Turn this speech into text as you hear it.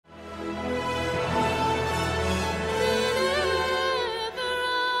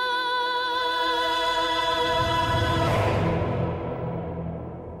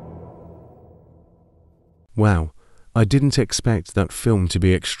Wow, I didn't expect that film to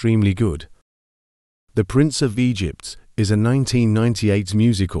be extremely good. The Prince of Egypt is a 1998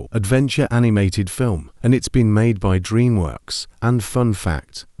 musical adventure animated film, and it's been made by DreamWorks. And fun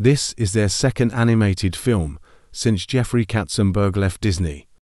fact, this is their second animated film since Jeffrey Katzenberg left Disney.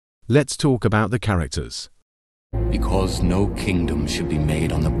 Let's talk about the characters. Because no kingdom should be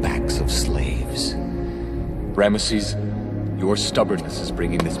made on the backs of slaves. Ramesses, your stubbornness is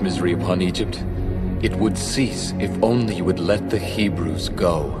bringing this misery upon Egypt. It would cease if only you would let the Hebrews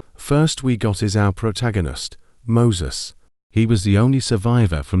go. First we got is our protagonist, Moses. He was the only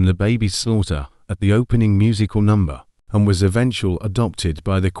survivor from the baby slaughter at the opening musical number, and was eventually adopted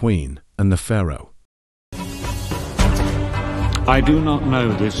by the Queen and the Pharaoh. I do not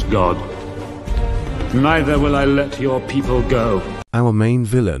know this God. Neither will I let your people go. Our main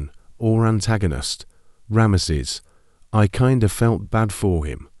villain, or antagonist, Ramesses. I kinda felt bad for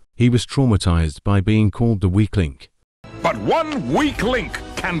him. He was traumatized by being called the weak link. But one weak link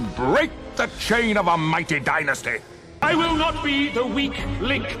can break the chain of a mighty dynasty. I will not be the weak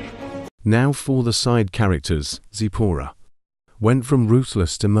link. Now for the side characters, Zipporah. Went from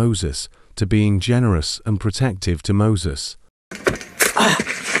ruthless to Moses, to being generous and protective to Moses.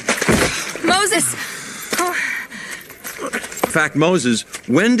 Moses! In fact, Moses,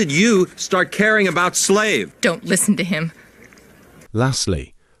 when did you start caring about slaves? Don't listen to him.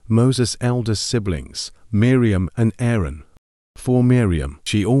 Lastly, Moses' eldest siblings, Miriam and Aaron. For Miriam,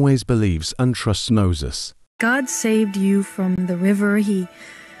 she always believes and trusts Moses. God saved you from the river. He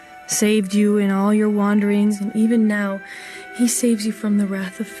saved you in all your wanderings, and even now, He saves you from the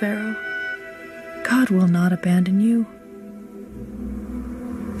wrath of Pharaoh. God will not abandon you.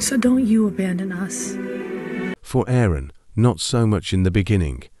 So don't you abandon us. For Aaron, not so much in the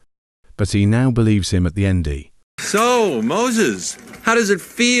beginning, but he now believes him at the end. So, Moses, how does it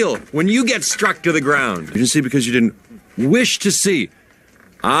feel when you get struck to the ground? You didn't see because you didn't wish to see.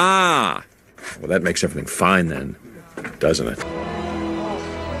 Ah, well, that makes everything fine then, doesn't it?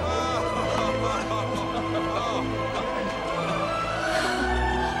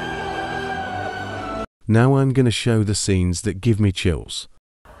 Now I'm going to show the scenes that give me chills.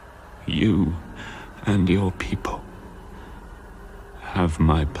 You and your people have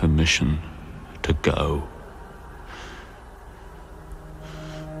my permission to go.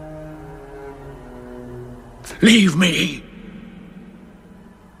 Leave me!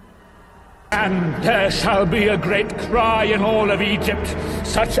 And there shall be a great cry in all of Egypt,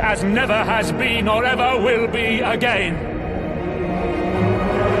 such as never has been or ever will be again.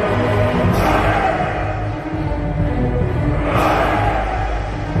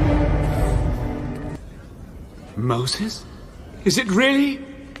 Moses? Is it really?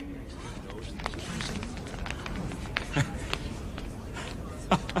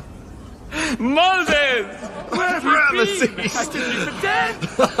 Moses! Where have you been? I took you for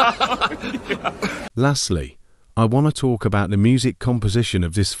dead. Lastly, I want to talk about the music composition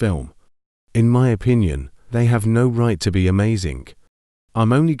of this film. In my opinion, they have no right to be amazing.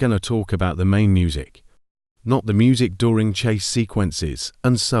 I'm only going to talk about the main music, not the music during chase sequences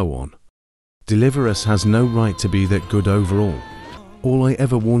and so on. Deliver Us has no right to be that good overall. All I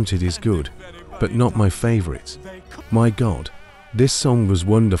ever wanted is good, but not my favorite. My God, this song was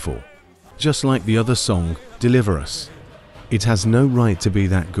wonderful. Just like the other song, Deliver Us. It has no right to be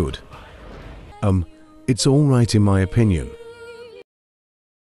that good. It's alright in my opinion.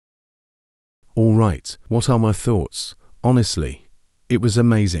 Alright, what are my thoughts? Honestly, it was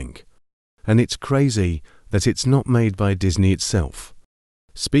amazing. And it's crazy that it's not made by Disney itself.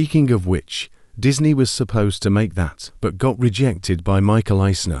 Speaking of which, Disney was supposed to make that, but got rejected by Michael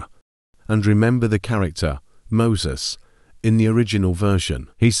Eisner. And remember the character, Moses, in the original version,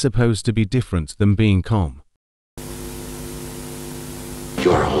 he's supposed to be different than being calm.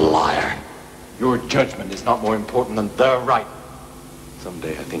 You're a liar. Your judgment is not more important than their right.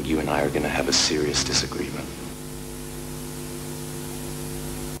 Someday I think you and I are going to have a serious disagreement.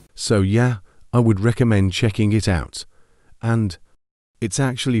 So yeah, I would recommend checking it out. And it's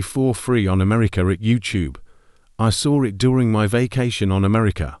actually for free on America at YouTube. I saw it during my vacation on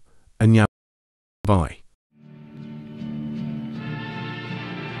America. And yeah, bye.